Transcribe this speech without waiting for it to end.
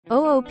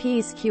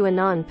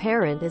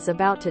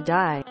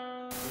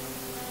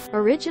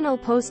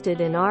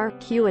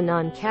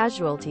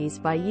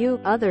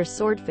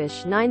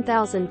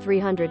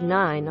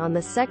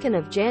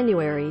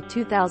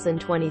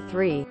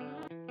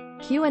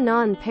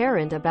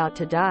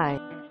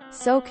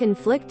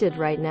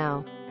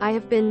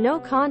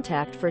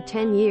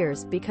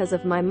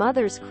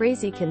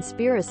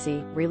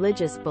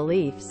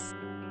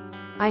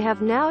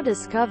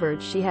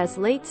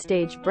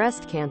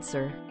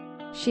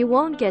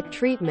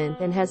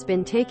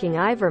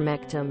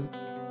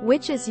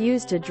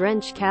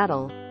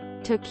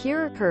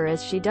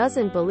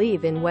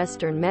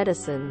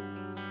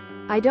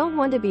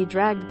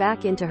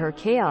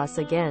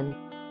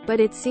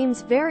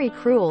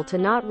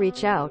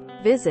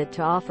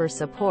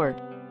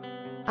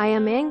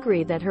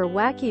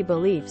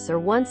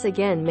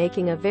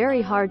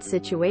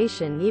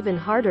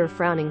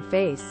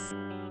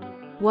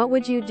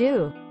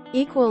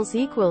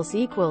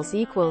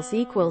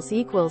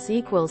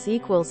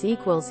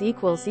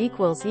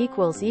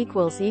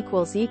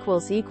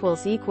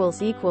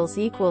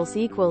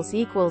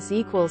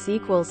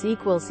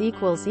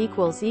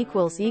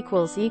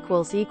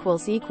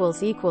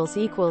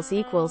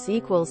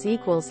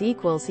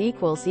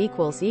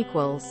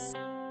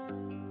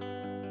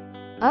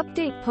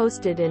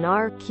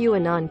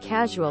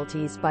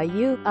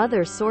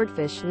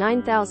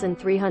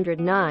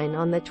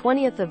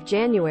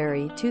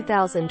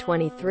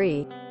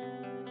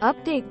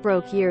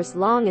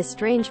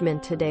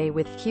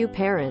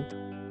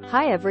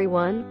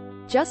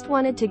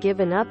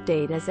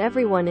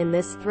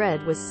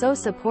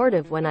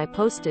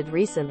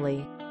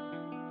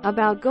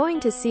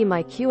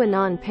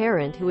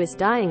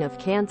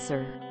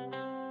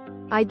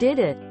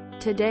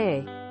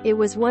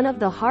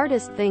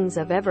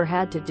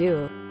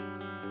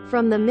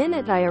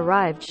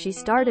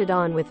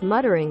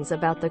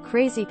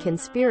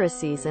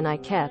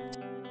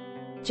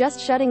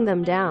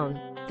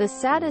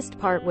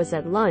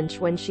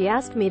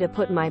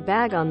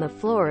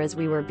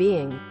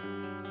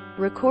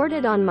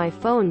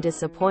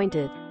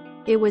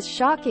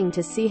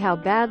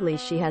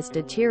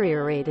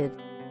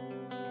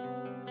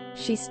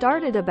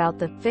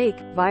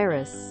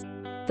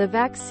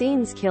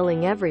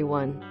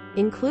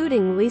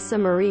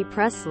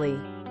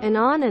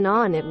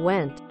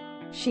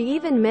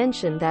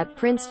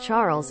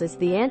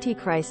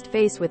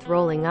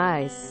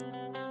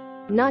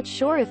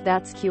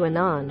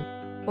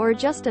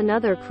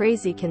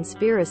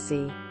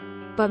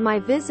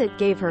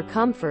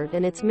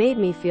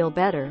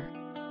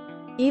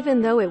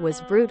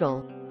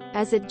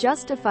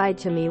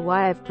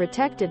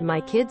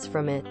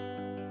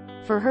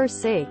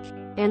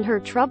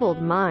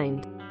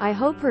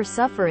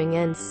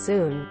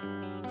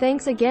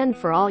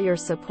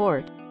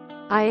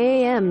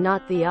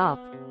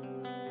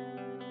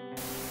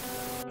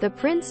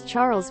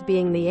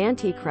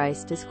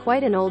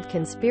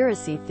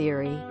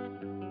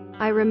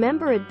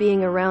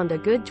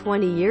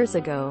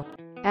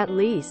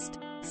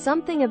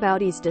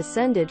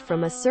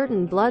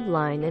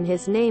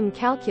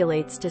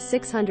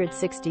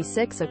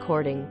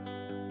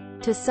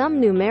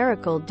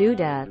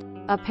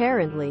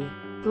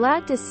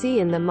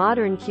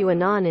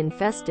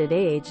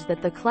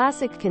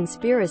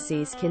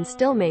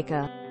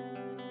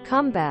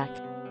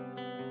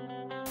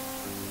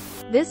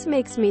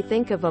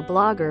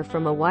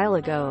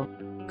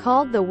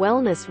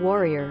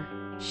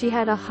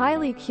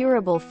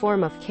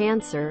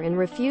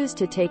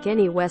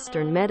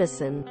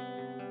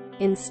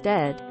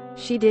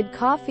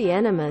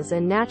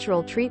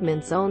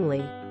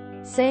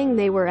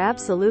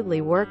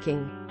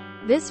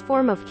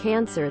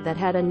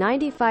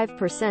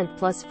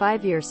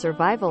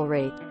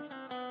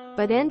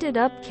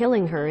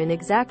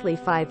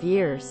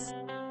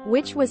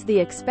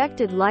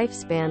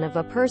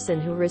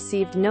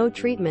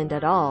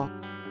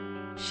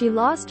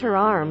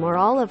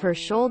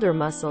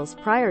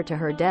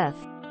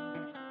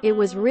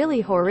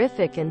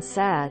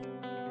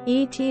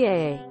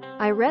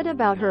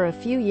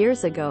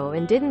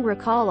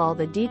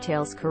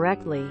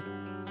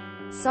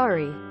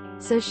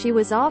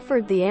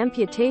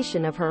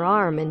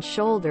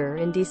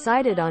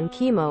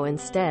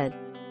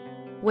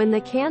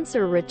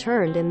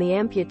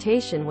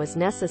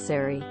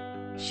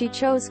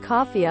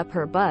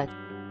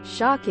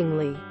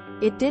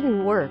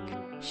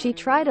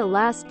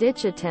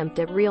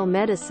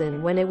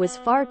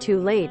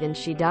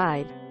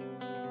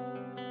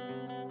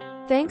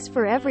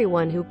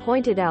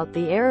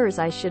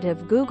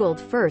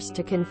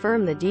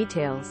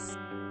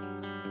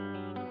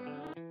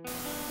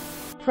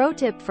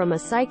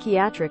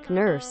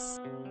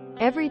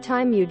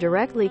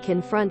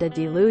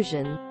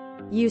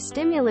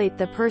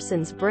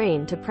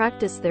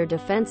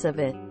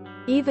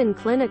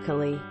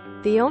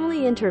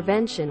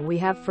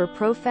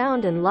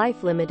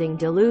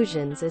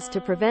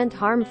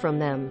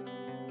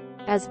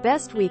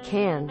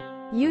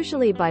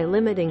usually by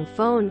limiting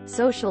phone,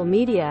 social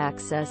media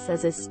access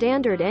as is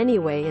standard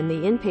anyway in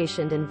the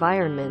inpatient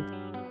environment.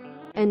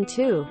 And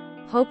 2.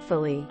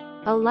 Hopefully,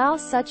 allow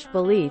such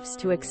beliefs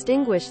to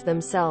extinguish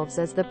themselves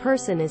as the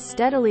person is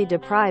steadily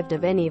deprived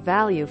of any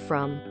value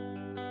from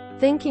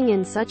thinking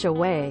in such a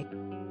way.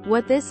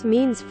 What this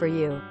means for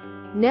you: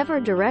 never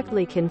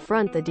directly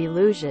confront the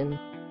delusion.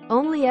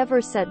 Only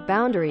ever set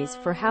boundaries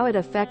for how it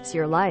affects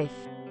your life.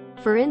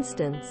 For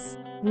instance,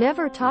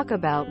 never talk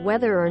about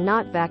whether or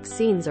not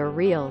vaccines are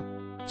real.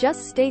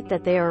 Just state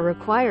that they are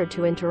required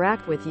to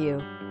interact with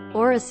you,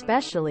 or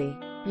especially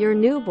your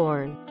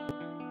newborn.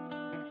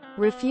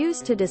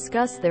 Refuse to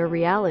discuss their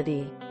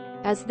reality,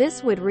 as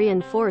this would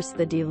reinforce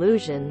the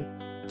delusion.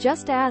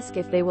 Just ask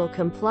if they will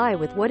comply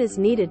with what is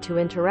needed to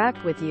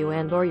interact with you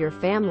and/or your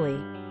family.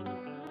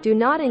 Do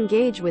not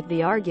engage with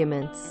the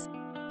arguments.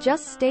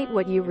 Just state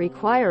what you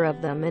require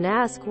of them and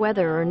ask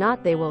whether or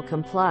not they will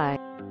comply.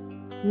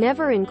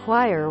 Never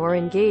inquire or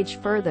engage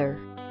further.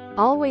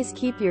 Always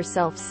keep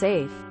yourself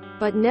safe,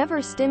 but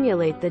never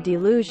stimulate the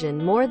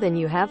delusion more than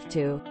you have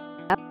to.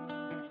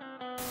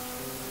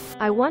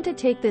 I want to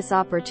take this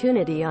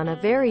opportunity on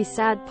a very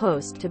sad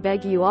post to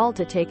beg you all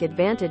to take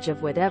advantage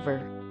of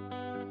whatever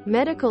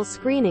medical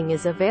screening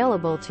is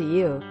available to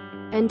you,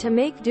 and to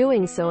make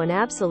doing so an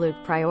absolute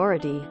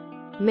priority.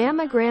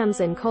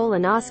 Mammograms and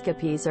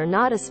colonoscopies are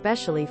not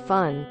especially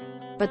fun,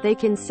 but they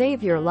can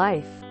save your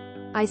life.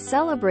 I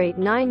celebrate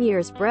 9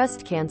 years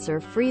breast cancer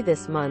free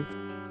this month.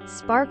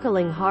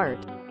 Sparkling heart.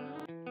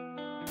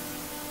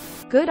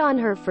 Good on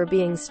her for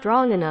being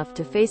strong enough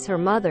to face her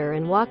mother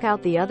and walk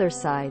out the other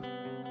side.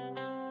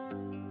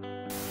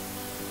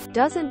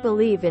 Doesn't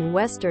believe in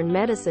Western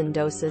medicine,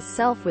 doses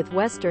self with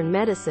Western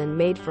medicine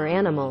made for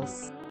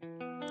animals.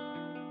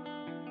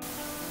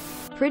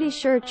 Pretty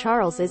sure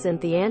Charles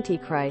isn't the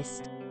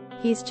Antichrist.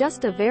 He's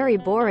just a very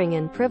boring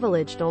and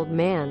privileged old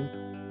man.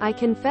 I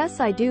confess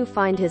I do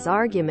find his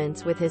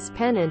arguments with his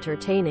pen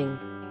entertaining.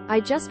 I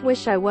just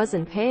wish I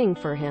wasn't paying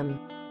for him,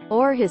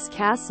 or his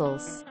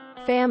castles,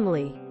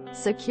 family,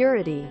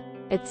 security,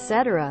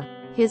 etc.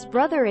 His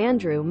brother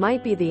Andrew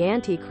might be the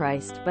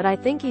Antichrist, but I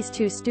think he's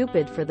too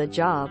stupid for the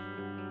job.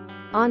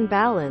 On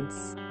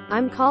balance,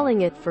 I'm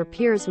calling it for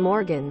Piers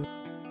Morgan.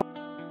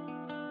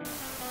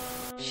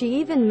 She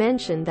even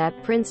mentioned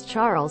that Prince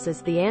Charles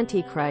is the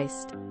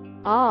Antichrist.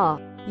 Ah,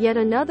 yet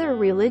another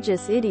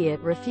religious idiot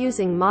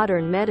refusing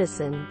modern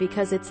medicine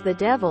because it's the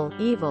devil,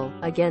 evil,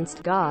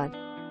 against God.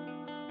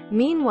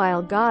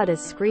 Meanwhile God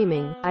is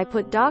screaming, I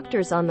put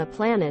doctors on the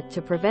planet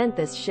to prevent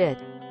this shit.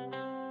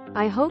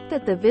 I hope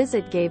that the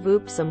visit gave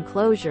Oops some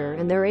closure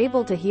and they're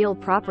able to heal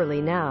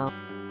properly now.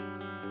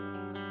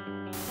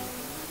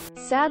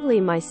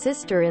 Sadly, my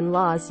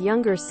sister-in-law's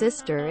younger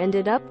sister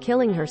ended up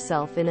killing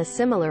herself in a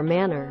similar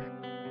manner.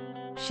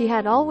 She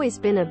had always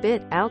been a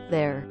bit out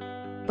there,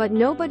 but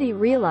nobody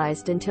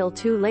realized until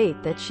too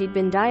late that she'd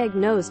been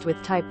diagnosed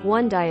with type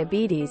 1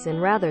 diabetes,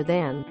 and rather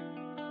than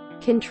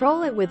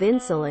control it with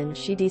insulin,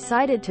 she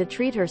decided to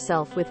treat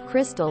herself with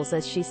crystals,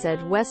 as she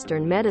said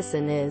Western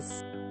medicine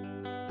is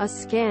a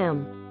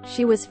scam.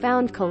 She was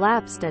found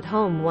collapsed at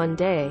home one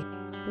day,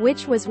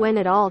 which was when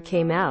it all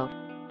came out,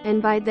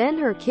 and by then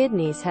her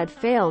kidneys had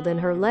failed and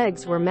her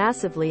legs were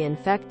massively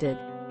infected.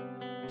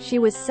 She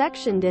was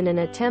sectioned in an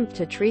attempt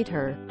to treat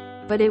her,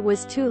 but it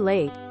was too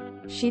late.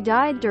 She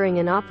died during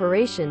an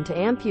operation to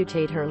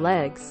amputate her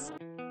legs.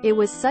 It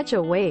was such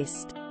a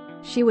waste.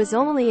 She was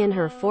only in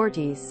her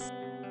 40s.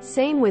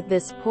 Same with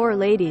this poor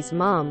lady's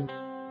mom.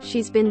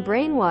 She's been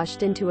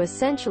brainwashed into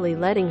essentially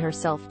letting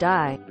herself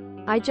die.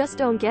 I just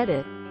don't get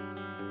it.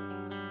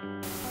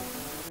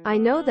 I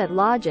know that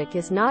logic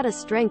is not a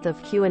strength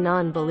of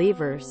QAnon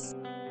believers,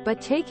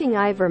 but taking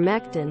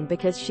ivermectin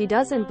because she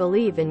doesn't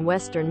believe in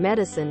Western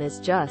medicine is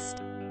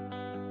just...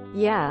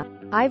 Yeah,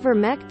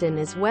 ivermectin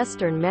is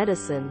Western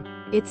medicine.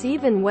 It's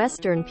even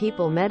Western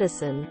people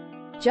medicine.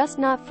 Just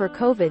not for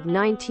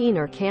COVID-19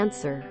 or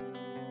cancer.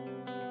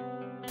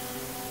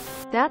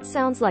 That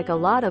sounds like a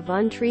lot of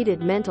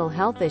untreated mental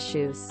health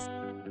issues.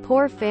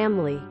 Poor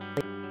family.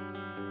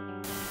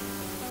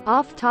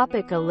 Off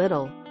topic a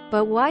little,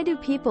 but why do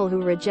people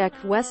who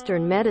reject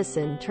Western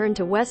medicine turn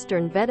to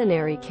Western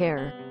veterinary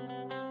care?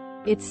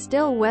 It's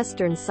still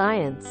Western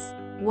science.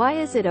 Why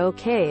is it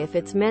okay if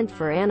it's meant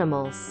for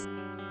animals,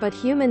 but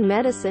human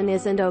medicine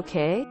isn't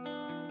okay?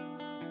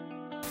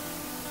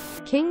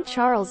 King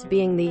Charles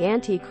being the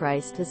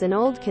Antichrist is an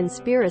old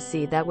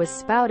conspiracy that was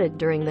spouted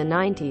during the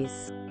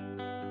 90s.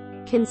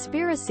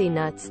 Conspiracy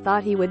nuts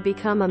thought he would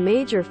become a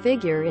major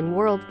figure in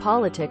world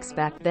politics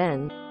back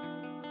then.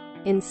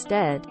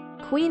 Instead,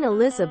 Queen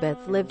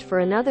Elizabeth lived for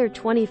another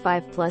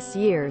 25+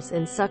 years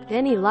and sucked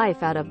any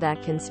life out of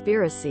that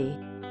conspiracy.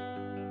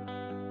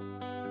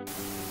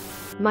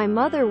 My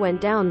mother went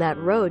down that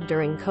road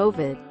during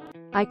COVID.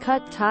 I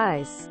cut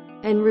ties,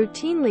 and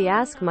routinely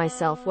ask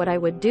myself what I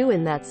would do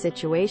in that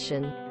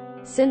situation.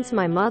 Since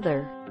my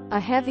mother, a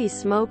heavy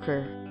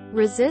smoker,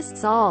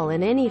 resists all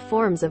and any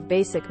forms of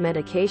basic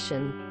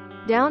medication,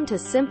 down to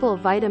simple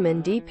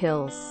vitamin D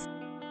pills.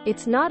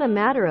 It's not a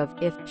matter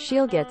of if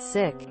she'll get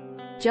sick.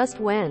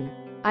 Just when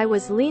I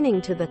was leaning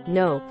to the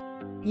nope.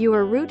 You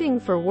are rooting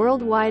for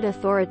worldwide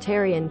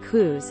authoritarian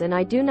coups and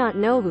I do not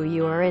know who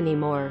you are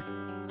anymore.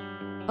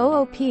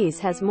 OOPs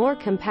has more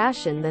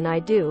compassion than I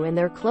do and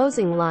their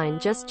closing line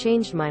just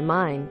changed my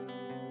mind.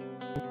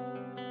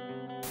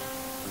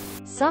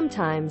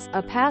 Sometimes,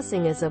 a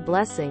passing is a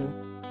blessing.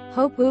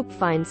 Hope OOP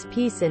finds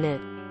peace in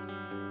it.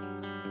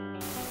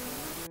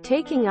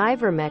 Taking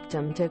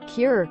ivermectin to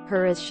cure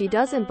her as she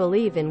doesn't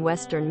believe in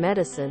Western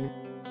medicine.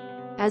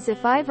 As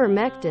if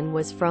ivermectin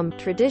was from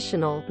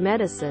traditional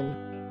medicine.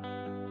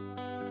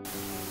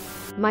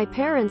 My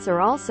parents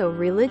are also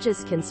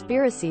religious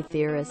conspiracy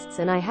theorists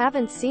and I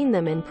haven't seen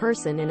them in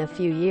person in a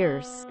few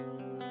years.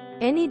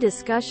 Any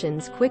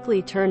discussions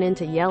quickly turn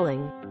into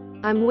yelling.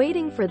 I'm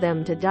waiting for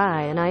them to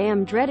die and I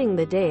am dreading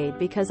the day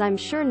because I'm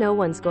sure no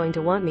one's going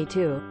to want me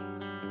to.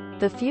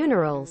 The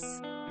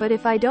funerals. But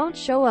if I don't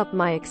show up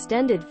my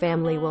extended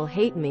family will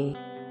hate me.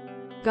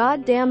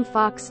 Goddamn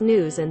Fox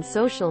News and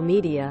social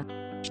media.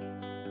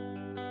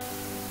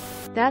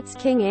 That's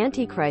King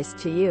Antichrist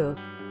to you.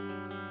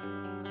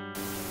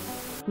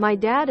 My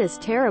dad is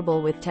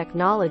terrible with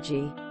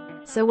technology.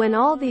 So when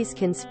all these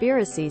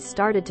conspiracies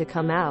started to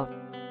come out,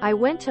 I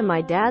went to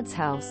my dad's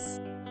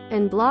house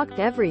and blocked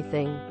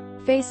everything.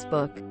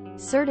 Facebook,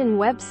 certain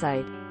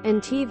website,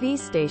 and TV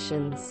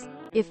stations.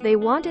 If they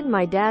wanted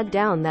my dad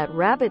down that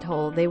rabbit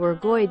hole they were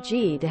going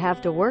to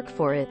have to work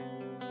for it.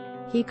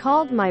 He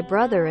called my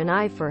brother and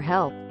I for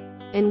help.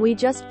 And we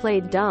just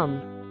played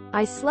dumb.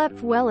 I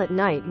slept well at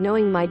night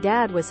knowing my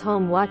dad was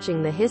home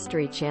watching the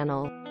History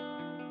Channel.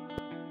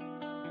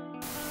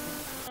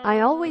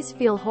 I always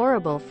feel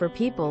horrible for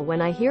people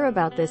when I hear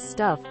about this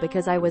stuff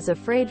because I was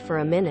afraid for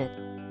a minute.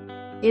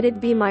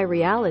 It'd be my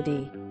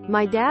reality.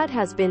 My dad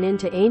has been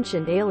into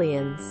ancient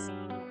aliens,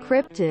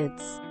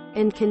 cryptids,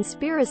 and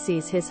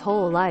conspiracies his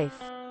whole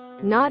life.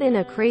 Not in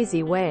a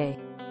crazy way.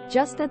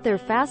 Just that they're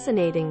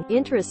fascinating,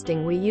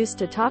 interesting. We used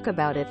to talk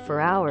about it for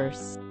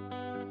hours.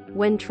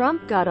 When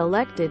Trump got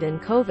elected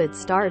and COVID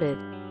started,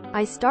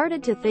 I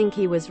started to think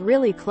he was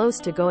really close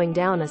to going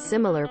down a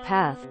similar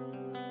path.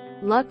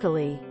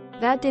 Luckily,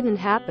 that didn't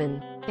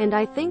happen, and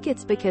I think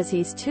it's because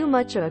he's too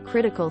much of a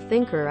critical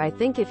thinker. I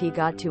think if he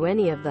got to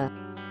any of the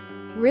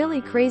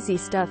really crazy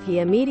stuff he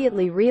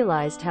immediately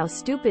realized how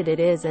stupid it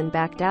is and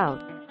backed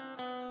out.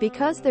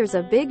 Because there's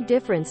a big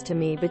difference to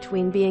me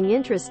between being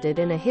interested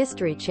in a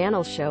History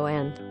Channel show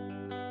and,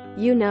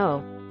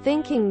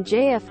 thinking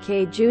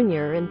JFK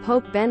Jr. and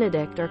Pope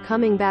Benedict are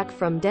coming back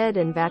from dead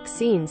and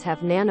vaccines have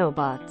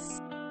nanobots.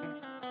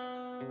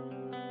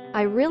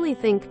 I really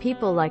think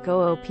people like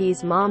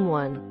OOP's Mom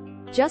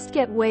 1 just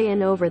get way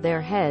in over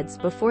their heads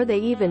before they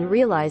even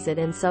realize it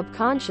and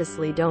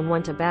subconsciously don't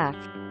want to back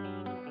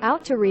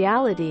out to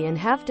reality and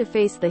have to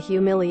face the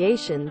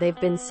humiliation they've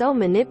been so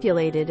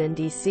manipulated and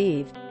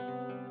deceived.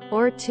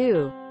 Or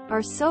 2,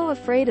 are so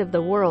afraid of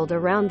the world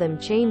around them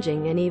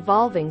changing and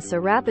evolving so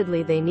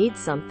rapidly they need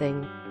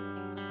something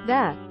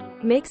that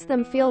makes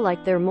them feel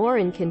like they're more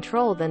in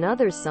control than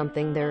others,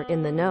 something they're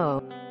in the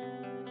know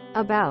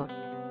about.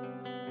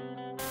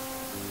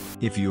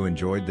 If you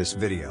enjoyed this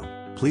video,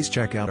 please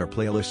check out our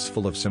playlists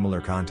full of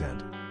similar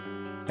content.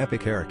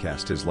 Epic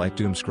Aircast is like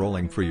doom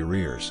scrolling for your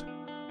ears.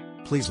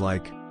 Please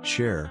like,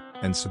 share,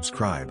 and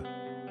subscribe.